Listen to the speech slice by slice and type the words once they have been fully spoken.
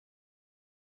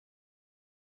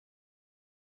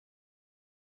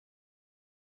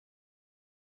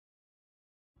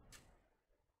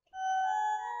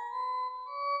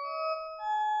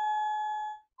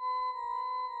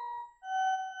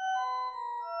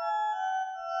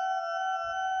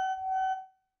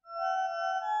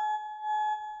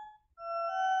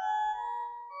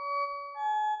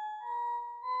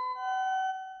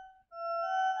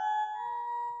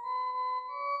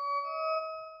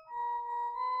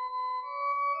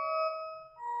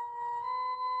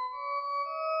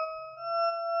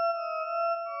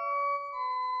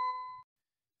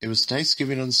It was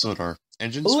Thanksgiving on Sodar.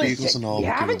 Engines, vehicles, and all we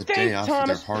were given haven't the day thanked off for their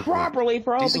Thomas hard properly work.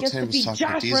 for helping Diesel us 10 was defeat talking to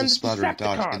Jasper Diesel, and the Splatter, and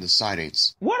Dodge in the Decepticons.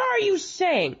 sidings. What are you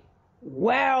saying?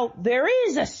 Well, there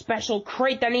is a special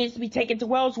crate that needs to be taken to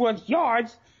Wellsworth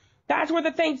Yards. That's where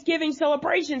the Thanksgiving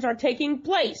celebrations are taking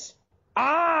place.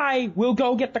 I will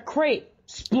go get the crate.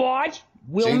 Splodge,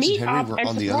 we'll James meet and Henry up were and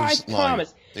on the surprise other line.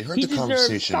 Thomas. They heard He the deserves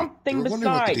conversation. They something were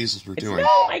wondering what the besides. Diesels were It's doing.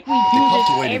 not like we They do popped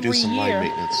this away to do every some line year.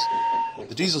 maintenance.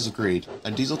 The Diesels agreed,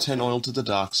 and Diesel 10 oiled to the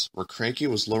docks, where Cranky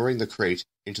was lowering the crate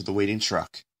into the waiting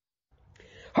truck.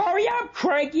 Hurry up,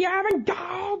 Cranky, I haven't got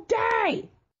all day.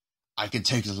 I can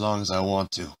take as long as I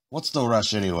want to. What's the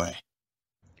rush anyway?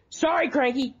 Sorry,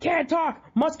 Cranky, can't talk.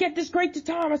 Must get this crate to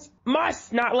Thomas.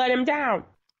 Must not let him down.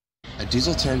 And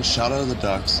Diesel 10 shot out of the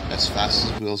docks as fast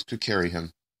as his wheels could carry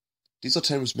him. Diesel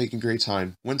 10 was making great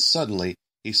time when suddenly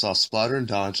he saw Splatter and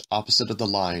Dodge opposite of the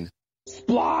line.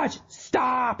 Splodge,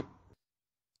 stop!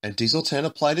 And Diesel 10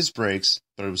 applied his brakes,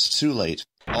 but it was too late.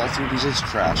 All three Diesels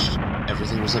crashed.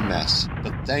 Everything was a mess,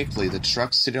 but thankfully the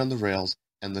truck stayed on the rails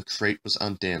and the crate was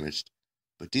undamaged.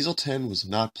 But Diesel 10 was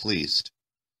not pleased.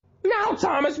 Now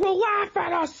Thomas will laugh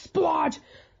at us, Splodge.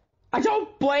 I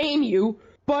don't blame you,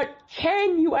 but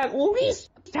can you at least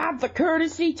have the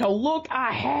courtesy to look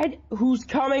ahead who's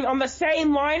coming on the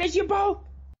same line as you both?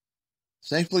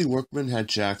 Thankfully, workmen had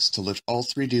jacks to lift all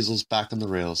three Diesels back on the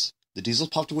rails. The Diesels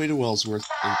popped away to Wellsworth.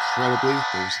 Incredibly,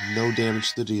 there was no damage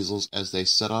to the Diesels as they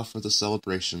set off for the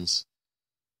celebrations.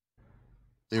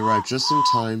 They arrived just in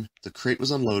time, the crate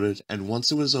was unloaded, and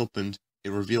once it was opened,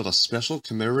 it revealed a special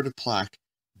commemorative plaque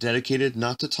dedicated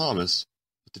not to Thomas,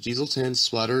 but to Diesel 10,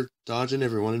 Splatter, Dodge, and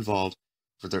everyone involved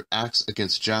for their acts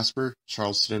against Jasper,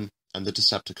 Charleston, and the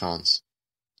Decepticons.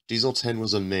 Diesel 10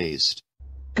 was amazed.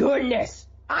 Goodness,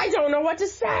 I don't know what to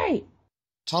say.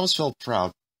 Thomas felt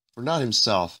proud, for not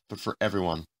himself, but for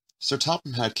everyone. Sir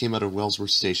Topham Hatt came out of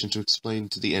Wellsworth Station to explain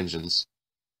to the engines.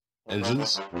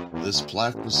 Engines, this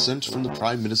plaque was sent from the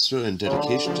Prime Minister in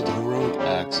dedication to the heroic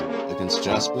acts against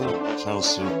Jasper,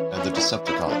 Charleston, and the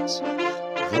Decepticons.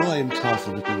 Though I am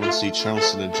confident we will see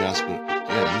Charleston and Jasper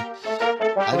again,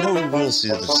 I know we will see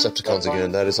the Decepticons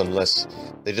again, that is unless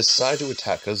they decide to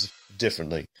attack us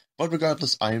differently. But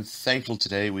regardless, I am thankful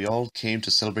today we all came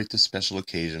to celebrate this special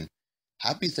occasion.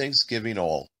 Happy Thanksgiving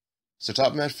all. Sir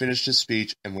Topham Hatt finished his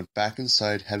speech and went back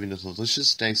inside having a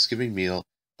delicious Thanksgiving meal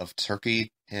of turkey,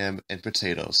 ham, and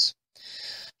potatoes.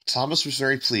 Thomas was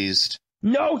very pleased.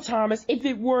 No, Thomas, if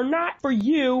it were not for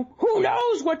you, who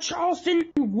knows what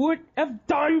Charleston would have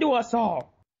done to us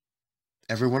all?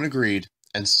 Everyone agreed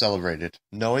and celebrated,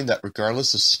 knowing that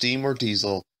regardless of steam or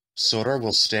diesel, Sodar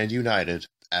will stand united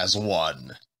as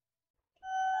one.